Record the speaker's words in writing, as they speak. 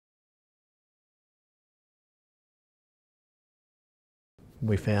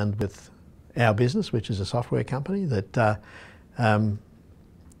we found with our business, which is a software company, that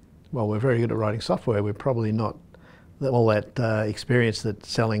well, we're very good at writing software. We're probably not all that experienced at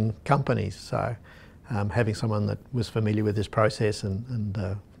selling companies. So having someone that was familiar with this process and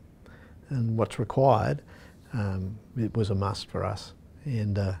what's required, it was a must for us.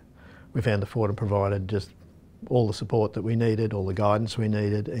 And we found that Fordham provided just all the support that we needed, all the guidance we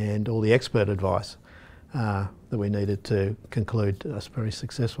needed, and all the expert advice that we needed to conclude a very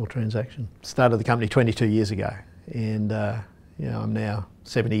successful transaction. Started the company 22 years ago, and you know, I'm now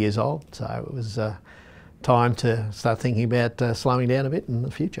 70 years old, so it was time to start thinking about slowing down a bit in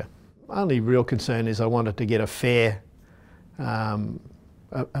the future. Only real concern is I wanted to get a fair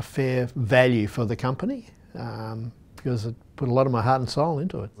value for the company, because I put a lot of my heart and soul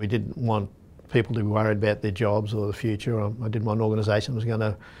into it. We didn't want people to be worried about their jobs or the future. I didn't want an organisation that was going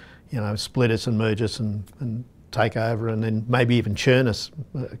to, you know, split us and merge us and take over and then maybe even churn us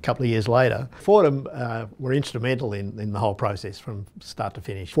a couple of years later. Fordham were instrumental in the whole process from start to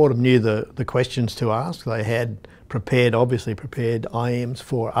finish. Fordham knew the questions to ask. They had obviously prepared IMs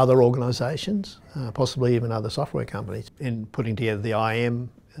for other organisations, possibly even other software companies. In putting together the IM,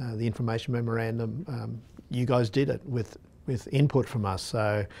 the information memorandum, you guys did it with input from us.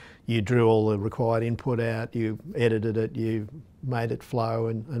 So you drew all the required input out, you edited it, you made it flow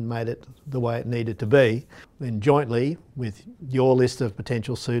and made it the way it needed to be. Then jointly with your list of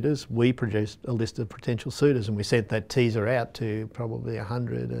potential suitors, we produced a list of potential suitors, and we sent that teaser out to probably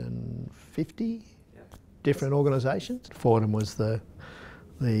 150 different organisations. Fordham was the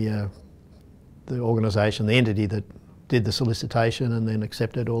organisation, the entity that did the solicitation and then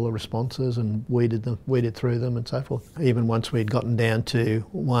accepted all the responses and weeded through them and so forth. Even once we'd gotten down to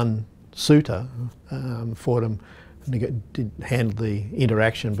one suitor, Fordham did handle the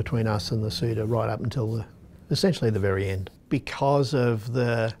interaction between us and the suitor right up until essentially the very end. Because of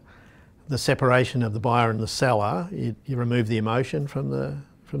the separation of the buyer and the seller, you remove the emotion from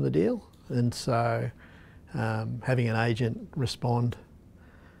the deal, and so having an agent respond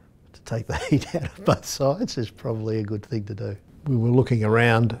to take the heat out of both sides is probably a good thing to do. We were looking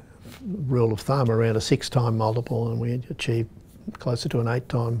around, rule of thumb, around a 6-time multiple, and we achieved closer to an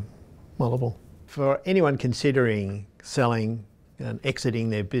 8-time multiple. For anyone considering selling and exiting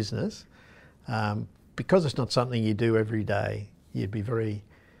their business, because it's not something you do every day, you'd be very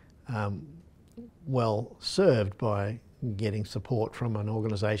well served by getting support from an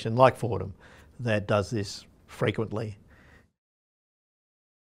organisation like Fordham that does this frequently.